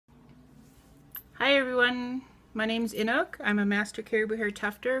Hi everyone, my name's Inuk. I'm a master caribou hair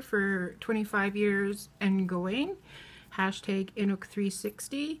tufter for 25 years and going. Hashtag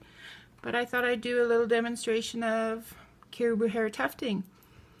Inuk360. But I thought I'd do a little demonstration of caribou hair tufting.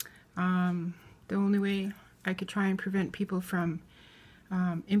 The only way I could try and prevent people from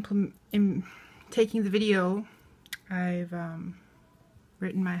taking the video, I've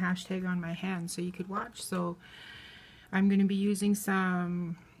written my hashtag on my hand so you could watch. So I'm going to be using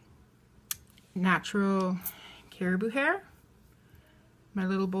some natural caribou hair, my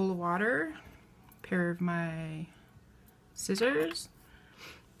little bowl of water, a pair of my scissors,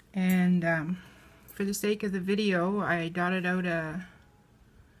 and for the sake of the video I dotted out a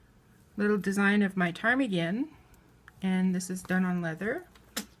little design of my ptarmigan, and this is done on leather.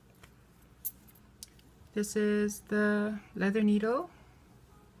 This is the leather needle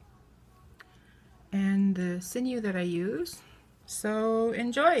and the sinew that I use, so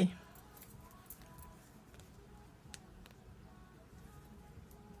enjoy!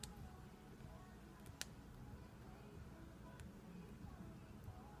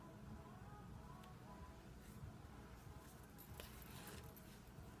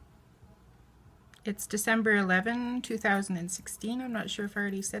 It's December 11, 2016. I'm not sure if I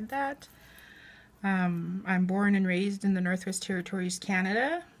already said that. I'm born and raised in the Northwest Territories,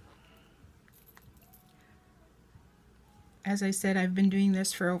 Canada. As I said, I've been doing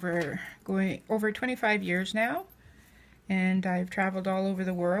this for over 25 years now, and I've traveled all over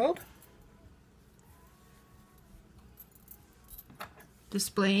the world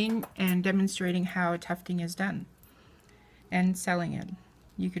displaying and demonstrating how tufting is done and selling it.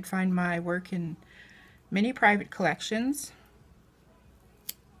 You could find my work in many private collections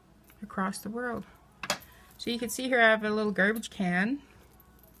across the world. So you can see here I have a little garbage can,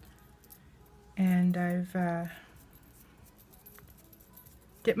 and I've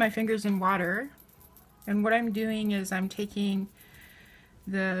dipped my fingers in water, and what I'm doing is I'm taking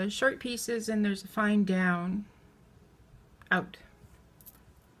the short pieces, and there's a fine down out.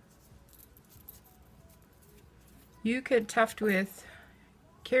 You could tuft with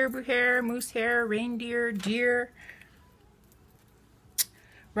caribou hair, moose hair, reindeer, deer,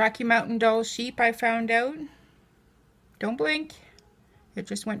 Rocky Mountain Dall sheep. I found out. Don't blink. It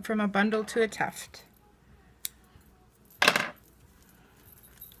just went from a bundle to a tuft.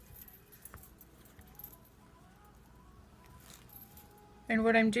 And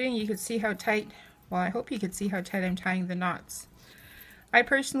what I'm doing, you could see how tight, well, I hope you could see how tight I'm tying the knots. I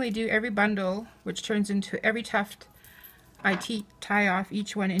personally do every bundle, which turns into every tuft. I tie off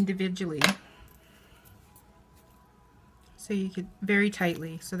each one individually, so you could very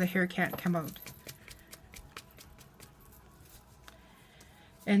tightly, so the hair can't come out.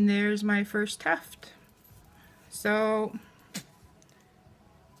 And there's my first tuft. So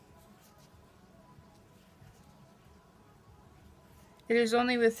it is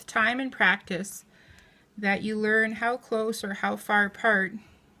only with time and practice that you learn how close or how far apart,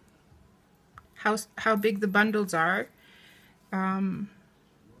 how big the bundles are.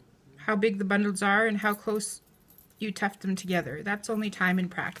 How big the bundles are and how close you tuft them together. That's only time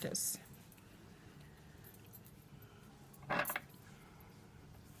and practice.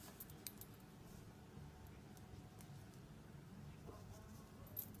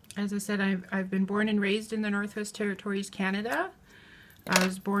 As I said, I've been born and raised in the Northwest Territories, Canada. I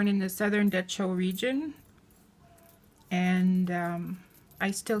was born in the southern Dutch-Show region, and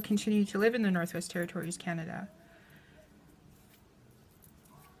I still continue to live in the Northwest Territories, Canada.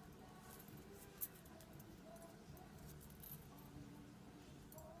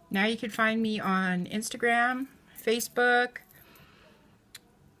 Now you can find me on Instagram, Facebook,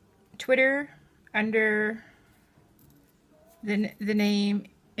 Twitter under the name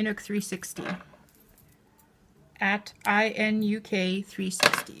Inuk360, at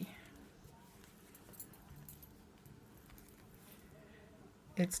INUK360.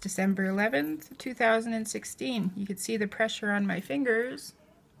 It's December 11th, 2016. You can see the pressure on my fingers.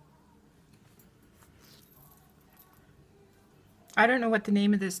 I don't know what the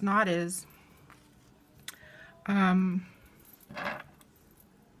name of this knot is.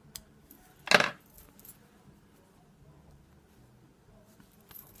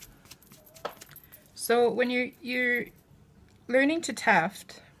 So when you're learning to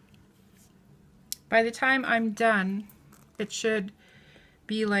tuft, by the time I'm done, it should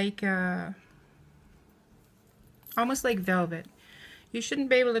be like almost like velvet. You shouldn't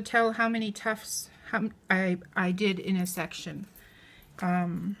be able to tell how many tufts I did in a section.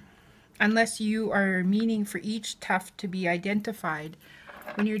 Unless you are meaning for each tuft to be identified.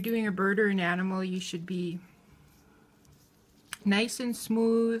 When you're doing a bird or an animal, you should be nice and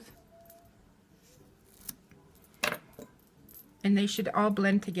smooth, and they should all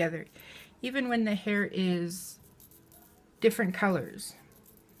blend together, even when the hair is different colors.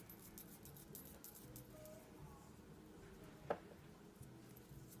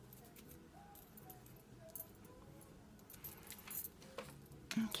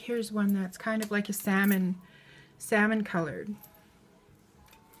 Here's one that's kind of like a salmon colored.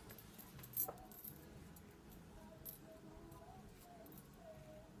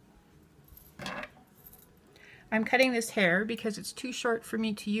 I'm cutting this hair because it's too short for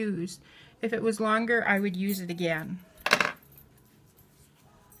me to use. If it was longer, I would use it again.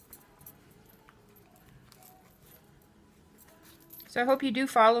 So I hope you do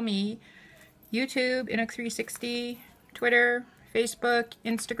follow me. YouTube, Inuk360, Twitter, Facebook,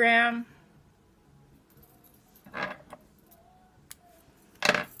 Instagram.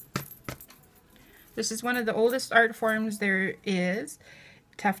 This is one of the oldest art forms there is,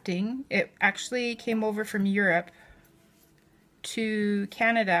 tufting. It actually came over from Europe to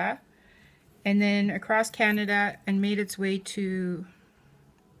Canada and then across Canada and made its way to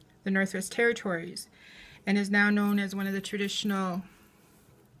the Northwest Territories and is now known as one of the traditional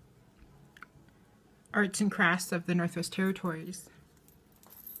arts and crafts of the Northwest Territories.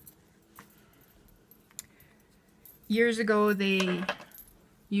 Years ago they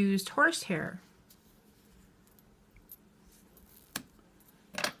used horsehair.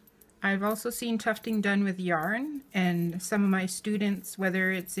 I've also seen tufting done with yarn, and some of my students,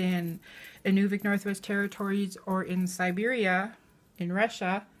 whether it's in Inuk, Northwest Territories, or in Siberia, in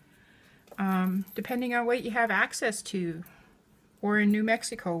Russia, depending on what you have access to, or in New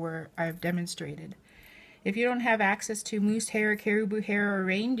Mexico where I've demonstrated. If you don't have access to moose hair, caribou hair, or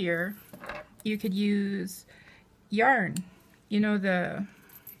reindeer, you could use yarn. You know, the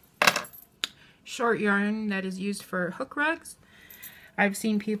short yarn that is used for hook rugs? I've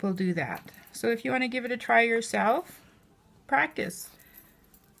seen people do that. So if you want to give it a try yourself, practice.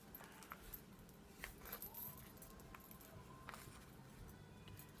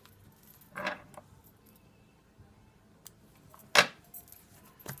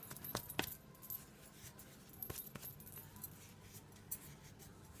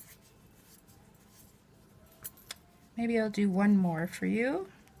 Maybe I'll do one more for you.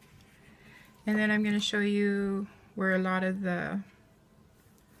 And then I'm going to show you where a lot of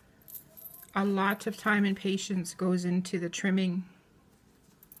time and patience goes into the trimming.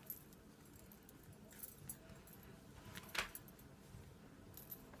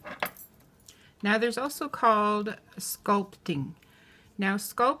 Now there's also called sculpting. Now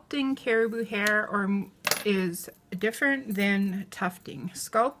sculpting caribou hair is different than tufting.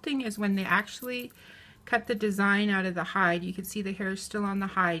 Sculpting is when they actually cut the design out of the hide. You can see the hair is still on the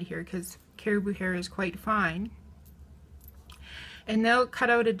hide here because caribou hair is quite fine. And they'll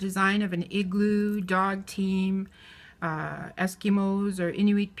cut out a design of an igloo, dog team, Eskimos or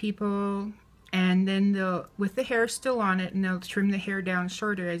Inuit people, and then they'll, with the hair still on it, and they'll trim the hair down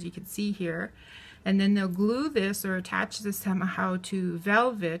shorter, as you can see here, and then they'll glue this or attach this somehow to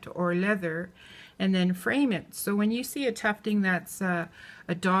velvet or leather and then frame it. So when you see a tufting that's a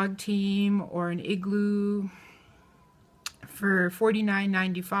dog team or an igloo for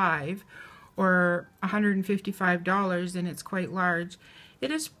 $49.95 or $155 and it's quite large,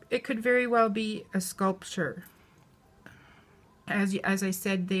 it could very well be a sculpture. As I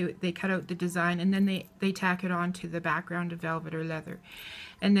said, they cut out the design and then they tack it onto the background of velvet or leather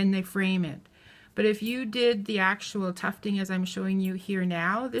and then they frame it. But if you did the actual tufting as I'm showing you here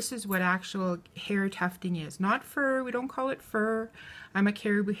now, this is what actual hair tufting is. Not fur, we don't call it fur. I'm a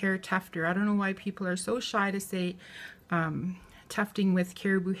caribou hair tufter. I don't know why people are so shy to say tufting with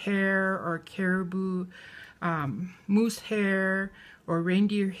caribou hair or caribou moose hair or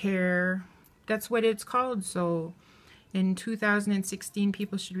reindeer hair. That's what it's called. So in 2016,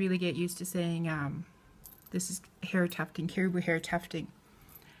 people should really get used to saying this is hair tufting, caribou hair tufting.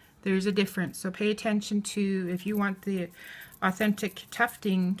 There's a difference. So pay attention to, if you want the authentic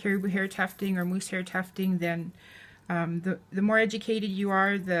tufting, caribou hair tufting or moose hair tufting, then the more educated you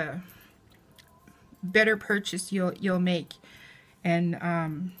are, the better purchase you'll make.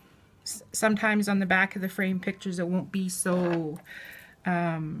 And sometimes on the back of the frame pictures it won't be so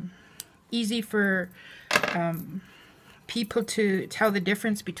easy for people to tell the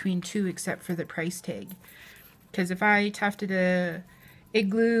difference between two except for the price tag. Because if I tufted a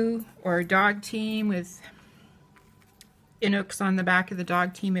igloo or a dog team with Inuks on the back of the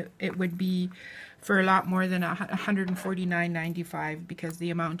dog team, it would be for a lot more than $149.95 because the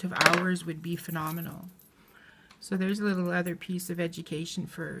amount of hours would be phenomenal. So there's a little other piece of education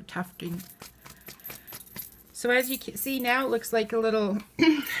for tufting. So as you can see now, it looks like a little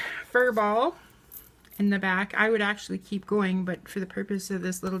fur ball, in the back. I would actually keep going, but for the purpose of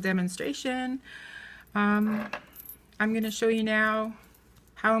this little demonstration, I'm going to show you now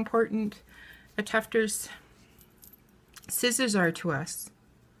how important a tufter's scissors are to us.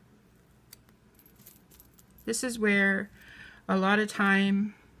 This is where a lot of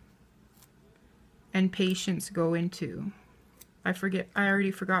time and patience go into. I already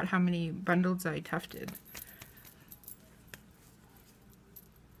forgot how many bundles I tufted.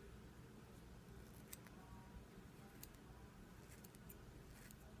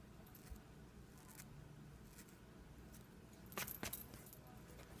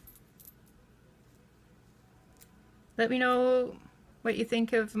 Let me know what you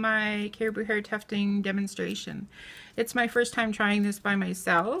think of my caribou hair tufting demonstration. It's my first time trying this by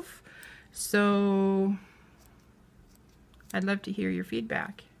myself, so I'd love to hear your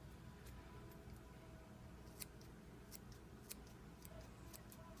feedback.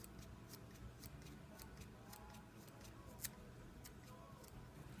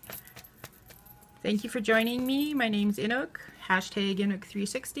 Thank you for joining me. My name's Inuk, hashtag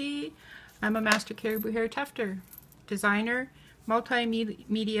Inuk360. I'm a master caribou hair tufter, designer,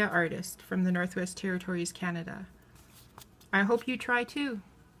 multimedia artist from the Northwest Territories, Canada. I hope you try too.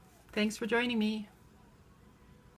 Thanks for joining me.